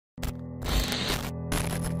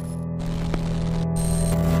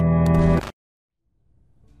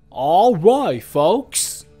Alright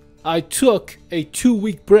folks, I took a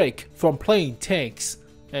 2-week break from playing tanks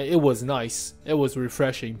and it was nice, it was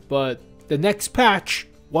refreshing, but the next patch,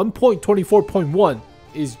 1.24.1,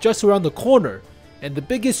 is just around the corner, and the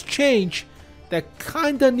biggest change that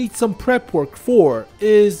kinda needs some prep work for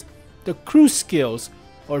is the crew skills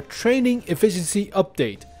or training efficiency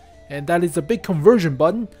update, and that is a big conversion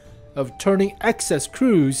button of turning excess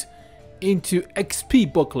crews into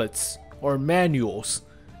XP booklets or manuals.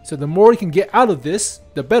 So the more you can get out of this,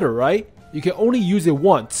 the better, right? You can only use it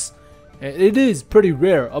once, and it is pretty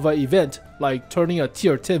rare of an event like turning a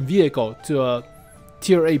tier 10 vehicle to a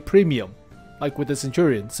tier 8 premium, like with the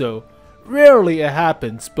Centurion. So rarely it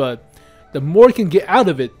happens, but the more you can get out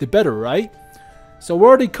of it, the better, right? So we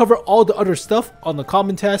already covered all the other stuff on the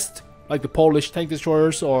common test, like the Polish tank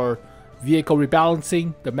destroyers or vehicle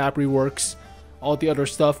rebalancing, the map reworks, all the other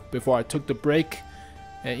stuff before I took the break.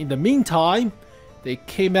 And in the meantime, they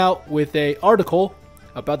came out with an article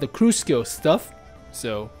about the crew skill stuff.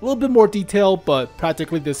 So a little bit more detail, but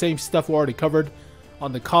practically the same stuff we already covered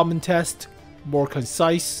on the common test, more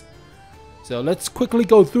concise. So let's quickly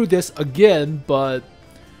go through this again, but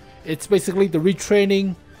it's basically the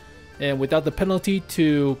retraining and without the penalty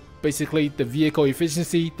to basically the vehicle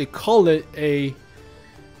efficiency. They call it a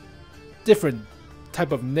different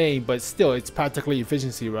type of name, but still it's practically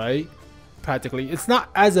efficiency, right? Practically it's not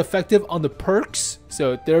as effective on the perks,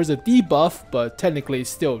 so there's a debuff, but technically it's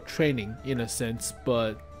still training in a sense.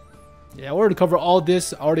 But yeah, I already covered all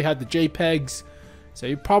this. I already had the JPEGs, so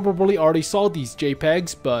you probably already saw these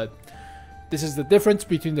JPEGs, but this is the difference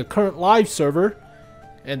between the current live server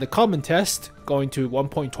and the common test going to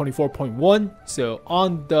 1.24.1. So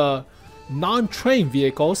on the non-trained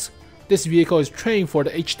vehicles, this vehicle is trained for the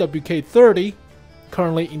HWK-30,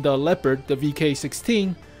 currently in the Leopard, the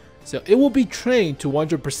VK-16. So it will be trained to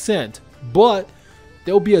 100%, but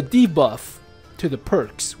there will be a debuff to the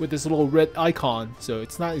perks with this little red icon. So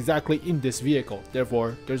it's not exactly in this vehicle,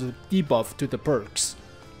 therefore there's a debuff to the perks.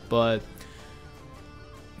 But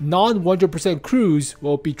non 100% crews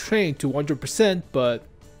will be trained to 100%, but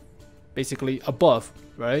basically above,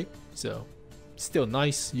 right? So still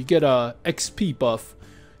nice. You get a XP buff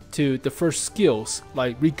to the first skills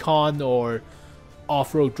like recon or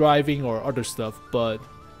off-road driving or other stuff, but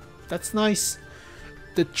that's nice.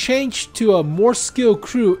 The change to a more skilled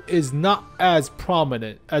crew is not as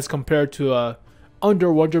prominent as compared to a under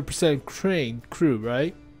 100% trained crew,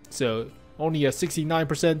 right? So only a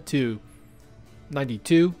 69% to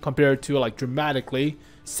 92 compared to like dramatically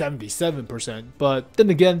 77%. But then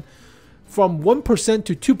again, from 1%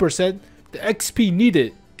 to 2%, the XP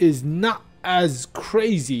needed is not as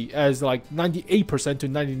crazy as like 98% to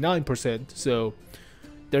 99%. So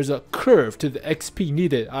there's a curve to the XP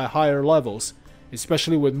needed at higher levels,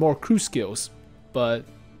 especially with more crew skills. But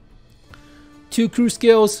 2 crew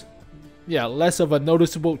skills, yeah, less of a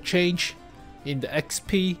noticeable change in the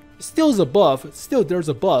XP. Still is above, still there's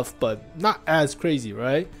a buff, but not as crazy,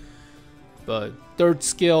 right? But 3rd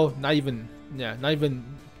skill, not even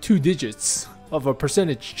 2 digits of a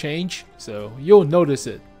percentage change, so you'll notice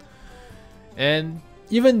it. And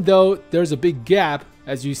even though there's a big gap,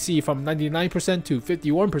 as you see, from 99% to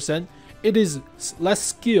 51%, it is less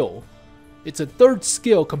skill. It's a 3rd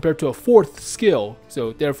skill compared to a 4th skill,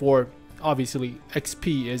 so therefore obviously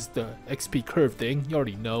XP is the XP curve thing, you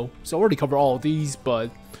already know. So I already covered all of these, but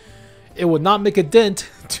it will not make a dent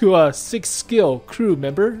to a 6th skill crew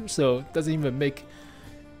member, so it doesn't even make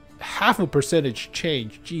half a percentage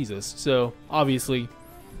change. Jesus. So obviously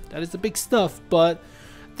that is the big stuff, but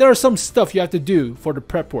there are some stuff you have to do for the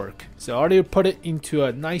prep work. So I already put it into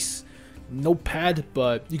a nice notepad,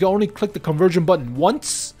 but you can only click the conversion button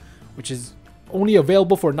once, which is only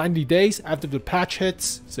available for 90 days after the patch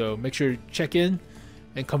hits. So make sure you check in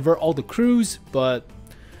and convert all the crews. But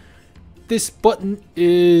this button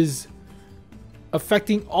is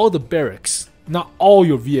affecting all the barracks, not all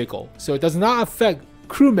your vehicle. So it does not affect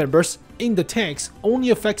crew members in the tanks, only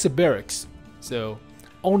affects the barracks. So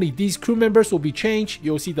only these crew members will be changed.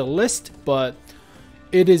 You'll see the list, but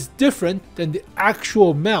it is different than the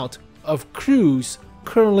actual amount of crews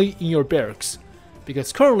currently in your barracks.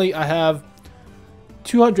 Because currently I have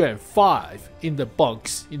 205 in the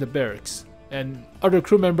bunks in the barracks, and other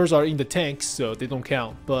crew members are in the tanks, so they don't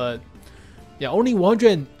count. But yeah, only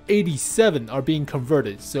 187 are being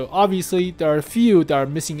converted. So obviously there are a few that are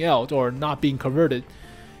missing out or not being converted,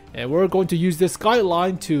 and we're going to use this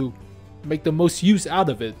guideline to make the most use out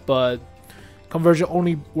of it. But conversion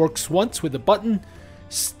only works once with the button.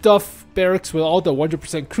 Stuff barracks with all the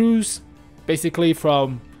 100% crews, basically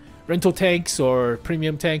from rental tanks or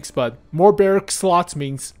premium tanks, but more barrack slots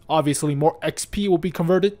means obviously more XP will be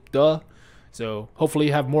converted, duh. So hopefully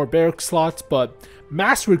you have more barrack slots, but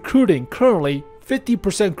mass recruiting currently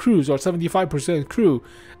 50% crews or 75% crew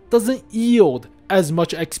doesn't yield as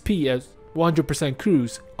much XP as 100%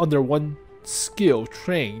 crews under one skill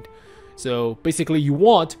trained. So basically you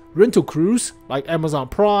want rental crews like Amazon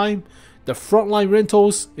Prime, the frontline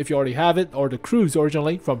rentals if you already have it, or the crews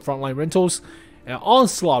originally from frontline rentals, and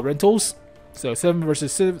onslaught rentals. So 7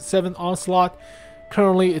 versus 7 onslaught.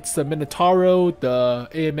 Currently it's the Minotauro, the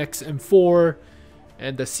𝗖𝗵𝗵𝗴𝗲𝘀,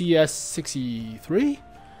 and the CS63.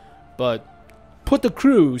 But put the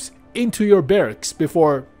crews into your barracks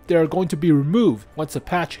before they're going to be removed once the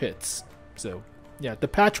patch hits. So yeah, the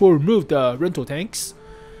patch will remove the rental tanks.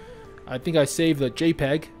 I think I saved the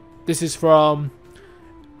JPEG. This is from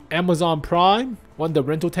Amazon Prime. One of the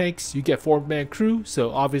rental tanks, you get 4-man crew.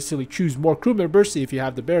 So obviously choose more crew members if you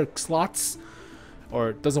have the barrack slots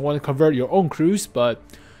or doesn't want to convert your own crews. But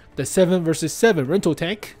the 7 versus 7 rental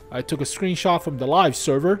tank, I took a screenshot from the live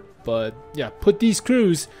server. But yeah, put these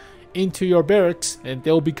crews into your barracks and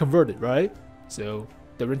they'll be converted, right? So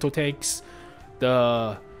the rental tanks,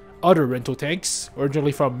 the other rental tanks,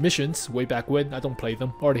 originally from missions way back when, I don't play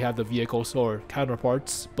them, already have the vehicles or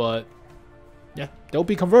counterparts, but yeah, they'll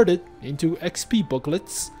be converted into XP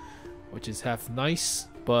booklets, which is half nice.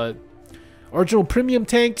 But original premium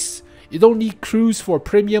tanks, you don't need crews for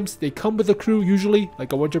premiums. They come with a crew usually,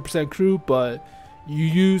 like a 100% crew, but you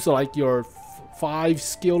use like your 5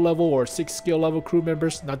 skill level or 6 skill level crew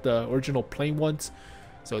members, not the original plain ones.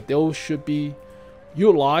 So those should be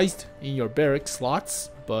utilized in your barrack slots,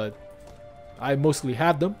 but I mostly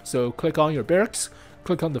have them. So click on your barracks,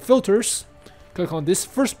 click on the filters, click on this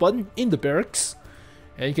first button in the barracks,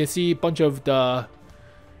 and you can see a bunch of the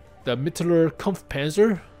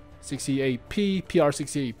𝗖𝗵𝗵𝗀𝗀𝘀 68P,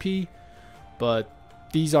 PR68P, but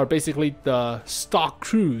these are basically the stock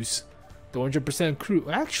crews, the 100% crew.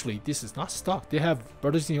 Actually, this is not stock. They have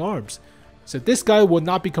Brothers in Arms, so this guy will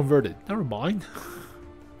not be converted. Never mind.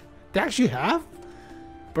 They actually have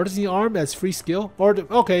Brothers in Arms as free skill. Or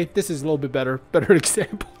okay, this is a little bit better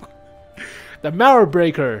example. The Marrow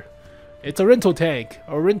Breaker. It's a rental tank,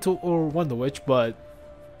 or one of which, but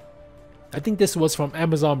I think this was from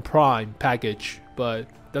Amazon Prime package, but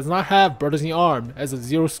does not have Brothers in Arms as a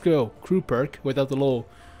 0 skill crew perk without the little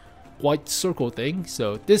white circle thing.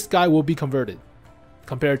 So this guy will be converted.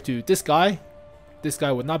 Compared to this guy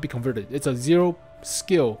would not be converted. It's a 0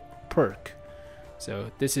 skill perk.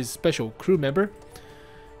 So this is special crew member.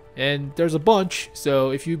 And there's a bunch.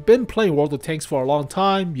 So if you've been playing World of Tanks for a long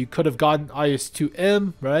time, you could have gotten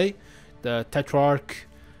IS-2M, right? The Tetrarch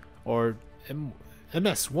or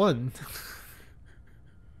MS-1.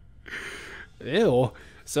 Ew.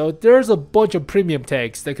 So there's a bunch of premium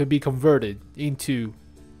tanks that could be converted into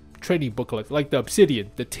training booklets, like the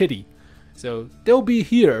Obsidian, the Titty. So they'll be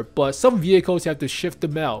here, but some vehicles you have to shift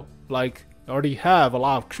them out. Like I already have a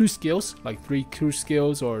lot of crew skills, like 3 crew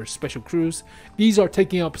skills or special crews. These are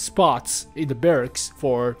taking up spots in the barracks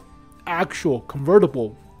for actual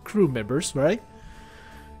convertible crew members, right?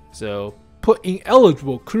 So put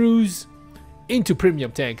ineligible crews into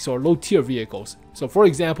premium tanks or low tier vehicles. So for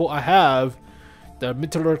example, I have the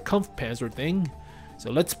𝗵𝗵𝗶𝗀𝗀𝘀 thing.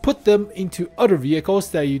 So let's put them into other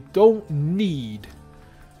vehicles that you don't need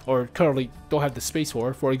or currently don't have the space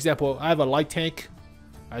for. For example, I have a light tank.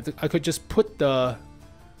 I could just put the...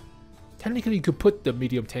 Technically you could put the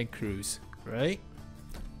medium tank crews, right?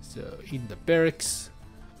 So in the barracks,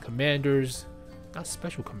 commanders, not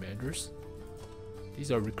special commanders.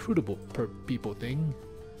 These are recruitable per people thing.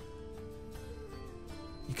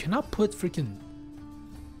 You cannot put freaking...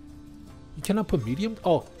 You cannot put medium...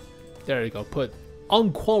 Oh, there you go. Put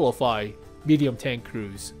unqualified medium tank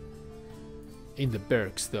crews in the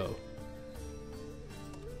barracks though.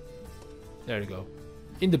 There you go.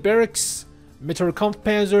 In the barracks,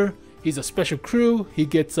 𝗵𝗵𝗶𝗀𝗀𝘀, he's a special crew. He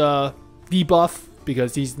gets a debuff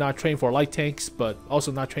because he's not trained for light tanks, but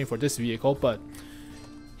also not trained for this vehicle. But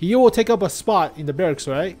he will take up a spot in the barracks,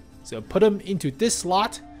 right? So put him into this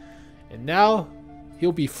slot, and now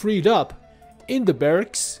he'll be freed up in the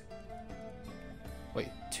barracks. Wait,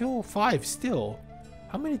 205 still?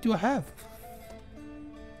 How many do I have?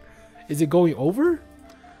 Is it going over?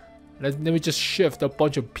 Let me just shift a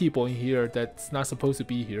bunch of people in here that's not supposed to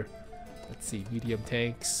be here. Let's see, medium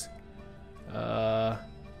tanks.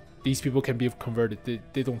 These people can be converted.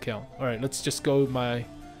 They don't count. Alright, let's just go with my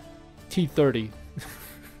T30.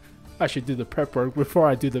 I should do the prep work before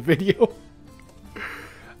I do the video.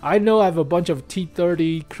 I know I have a bunch of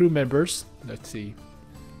T30 crew members. Let's see.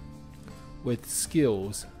 With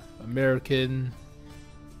skills. American.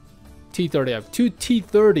 T30. I have 2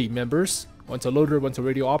 T30 members. One's a loader, one's a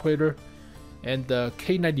radio operator. And the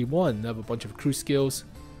K91 have a bunch of crew skills.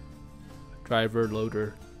 Driver,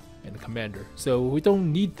 loader, and the commander. So we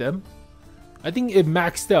don't need them. I think it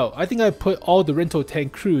maxed out. I think I put all the rental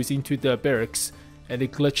tank crews into the barracks and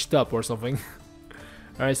it glitched up or something.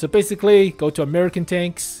 Alright, so basically go to American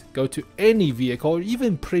tanks, go to any vehicle,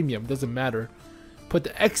 even premium, doesn't matter. Put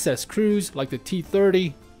the excess crews like the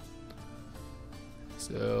T30.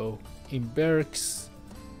 So in barracks,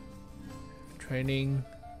 training.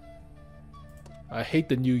 I hate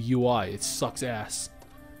the new UI, it sucks ass.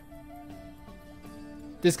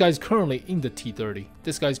 This guy's currently in the T30.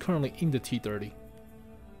 This guy's currently in the T30.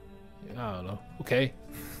 I don't know. Okay.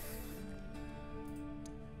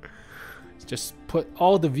 Just put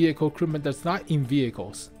all the vehicle crewmen that's not in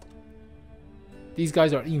vehicles. These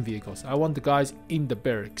guys are in vehicles. I want the guys in the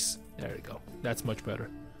barracks. There we go. That's much better.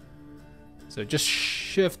 So just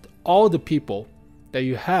shift all the people that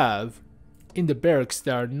you have in the barracks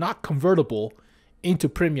that are not convertible into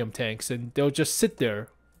premium tanks, and they'll just sit there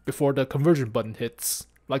before the conversion button hits,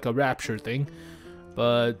 like a rapture thing.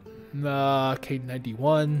 But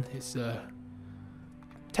K91 is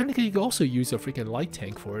technically you can also use a freaking light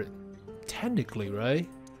tank for it. Technically, right?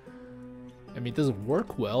 I mean, it doesn't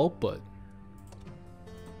work well, but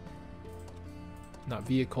not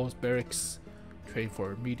vehicles, barracks, train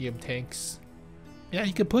for medium tanks. Yeah,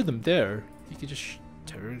 you can put them there. You can just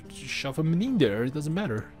shove them in there. It doesn't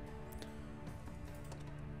matter.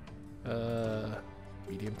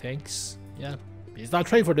 Medium tanks. Yeah, he's not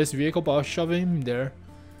trained for this vehicle, but I'll shove him there.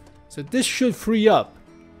 So this should free up.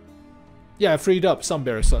 Yeah, I freed up some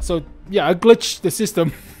barracks slots. So yeah, I glitched the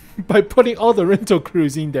system by putting all the rental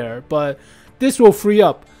crews in there, but this will free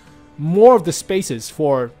up more of the spaces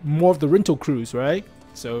for more of the rental crews, right?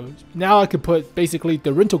 So now I can put basically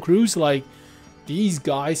the rental crews like these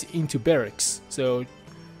guys into barracks. So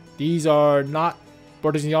these are not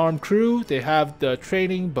Brothers in Arms crew. They have the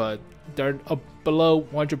training, but they're below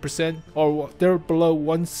 100%, or they're below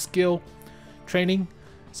 1 skill training.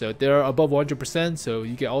 So they're above 100%. So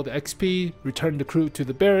you get all the XP. Return the crew to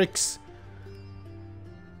the barracks.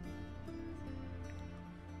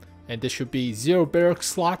 And this should be 0 barrack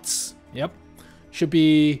slots. Yep. Should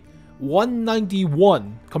be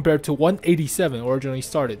 191 compared to 187 originally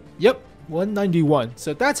started. Yep, 191.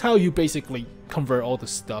 So that's how you basically convert all the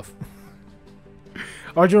stuff.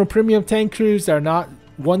 Original premium tank crews that are not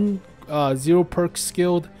 0 perk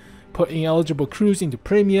skilled. Put ineligible crews into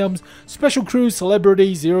premiums. Special crews,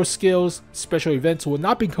 celebrity, 0 skills. Special events will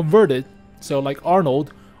not be converted. So like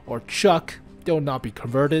Arnold or Chuck, they will not be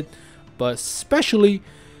converted. But especially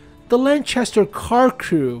the Lanchester car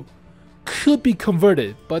crew could be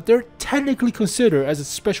converted, but they're technically considered as a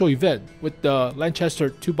special event with the Lanchester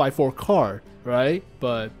 2x4 car, right?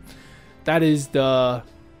 But that is the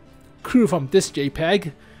crew from this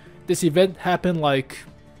JPEG. This event happened like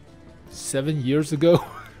 7 years ago.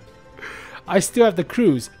 I still have the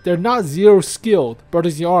crews. They're not 0 skilled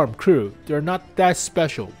Brothers in Arms crew. They're not that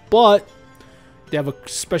special, but they have a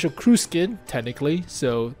special crew skin technically,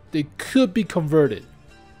 so they could be converted.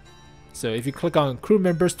 So if you click on crew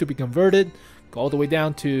members to be converted, go all the way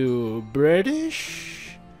down to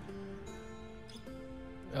British.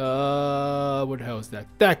 What the hell is that?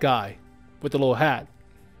 That guy with the little hat.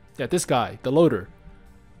 Yeah, this guy, the loader.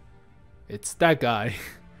 It's that guy.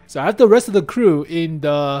 So I have the rest of the crew in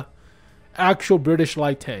the actual British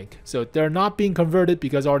light tank. So they're not being converted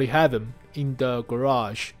because I already have them in the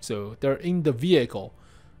garage. So they're in the vehicle.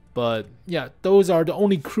 But yeah, those are the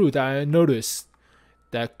only crew that I noticed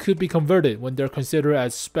that could be converted when they're considered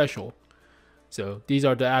as special. So these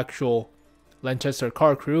are the actual Lanchester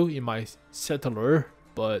car crew in my settler.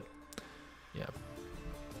 But yeah.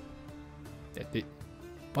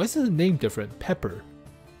 Why is the name different? Pepper.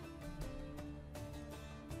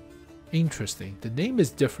 Interesting. The name is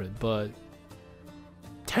different, but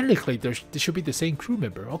technically there should be the same crew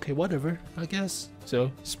member. Okay, whatever, I guess.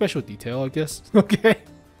 So, special detail, I guess. Okay.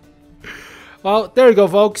 Well, there you go,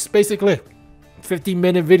 folks. Basically,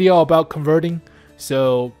 15-minute video about converting.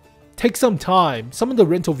 So, take some time. Some of the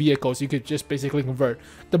rental vehicles you could just basically convert.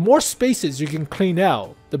 The more spaces you can clean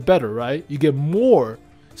out, the better, right? You get more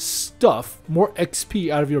stuff, more XP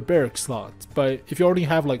out of your barrack slots. But if you only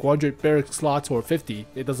have like 100 barrack slots or 50,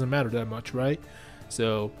 it doesn't matter that much, right?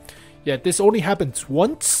 So yeah, this only happens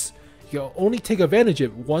once. You can only take advantage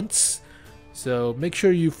of it once. So make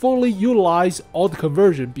sure you fully utilize all the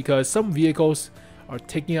conversion, because some vehicles are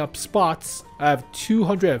taking up spots. I have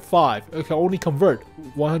 205. I can only convert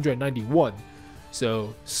 191.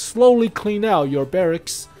 So slowly clean out your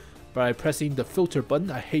barracks by pressing the filter button.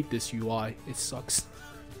 I hate this UI. It sucks.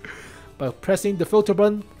 by pressing the filter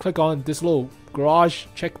button. Click on this little garage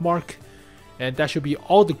check mark, and that should be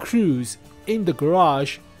all the crews in the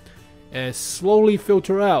garage, and slowly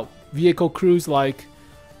filter out vehicle crews like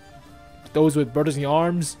those with brothers in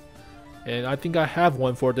arms. And I think I have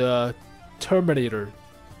one for the Terminator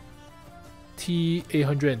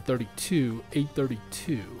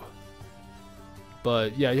𝗖𝗵𝗲𝘄.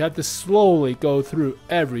 But yeah, you have to slowly go through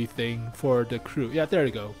everything for the crew. Yeah, there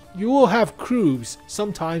you go. You will have crews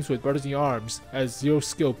sometimes with brothers in arms as 0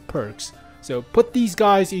 skill perks. So put these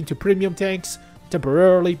guys into premium tanks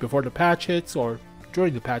temporarily before the patch hits, or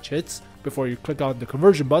during the patch hits, before you click on the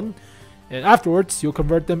conversion button. And afterwards, you'll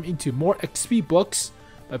convert them into more XP books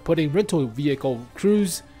by putting rental vehicle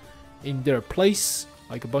crews in their place,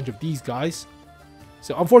 like a bunch of these guys.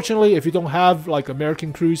 So unfortunately, if you don't have like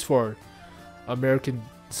American crews for American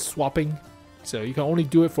swapping, so you can only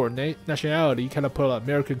do it for nationality, you cannot put an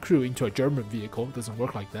American crew into a German vehicle. It doesn't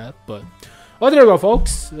work like that. But oh, there you go,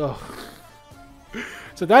 folks. Ugh.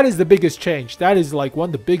 So that is the biggest change. That is like one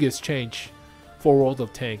of the biggest change for World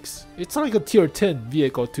of Tanks. It's like a tier 10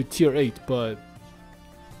 vehicle to tier 8, but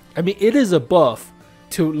I mean, it is a buff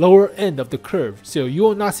to lower end of the curve. So you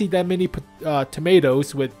will not see that many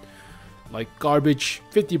tomatoes with like garbage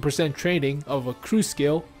 50% training of a crew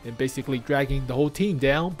skill and basically dragging the whole team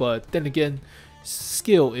down. But then again,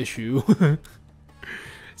 skill issue.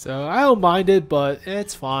 So I don't mind it, but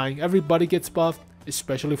it's fine. Everybody gets buffed,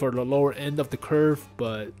 especially for the lower end of the curve,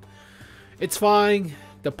 but it's fine.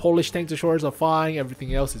 The Polish tank destroyers are fine.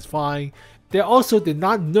 Everything else is fine. They also did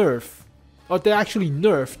not nerf, or they actually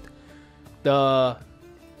nerfed the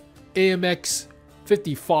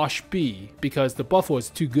𝗖𝗵𝗵𝗴𝗲𝘀 because the buff was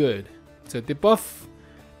too good. So they buff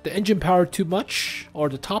the engine power too much or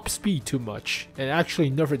the top speed too much and actually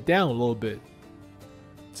nerf it down a little bit.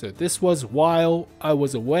 So this was while I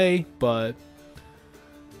was away, but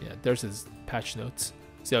yeah, there's his patch notes.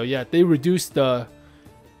 So yeah, they reduced the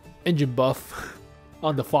engine buff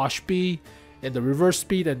on the 𝗲𝘲 and the reverse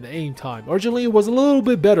speed and the aim time. Originally it was a little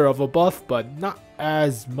bit better of a buff, but not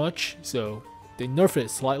as much, so they nerfed it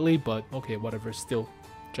slightly, but okay, whatever, still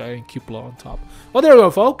giant cupola on top. Well, there we go,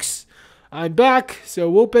 folks. I'm back, so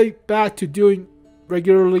we'll be back to doing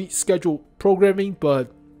regularly scheduled programming, but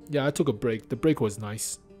yeah, I took a break. The break was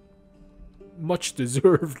nice. Much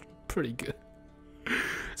deserved. Pretty good.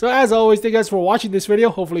 So as always, thank you guys for watching this video.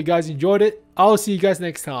 Hopefully you guys enjoyed it. I'll see you guys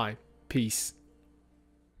next time. Peace.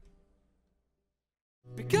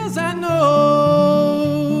 Because I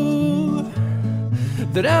know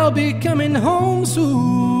that I'll be coming home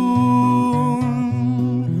soon.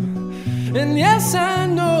 And yes, I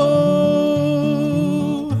know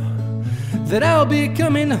that I'll be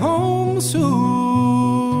coming home soon.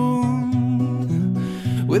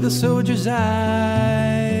 With a soldier's eyes,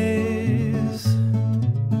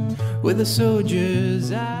 with a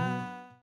soldier's eyes.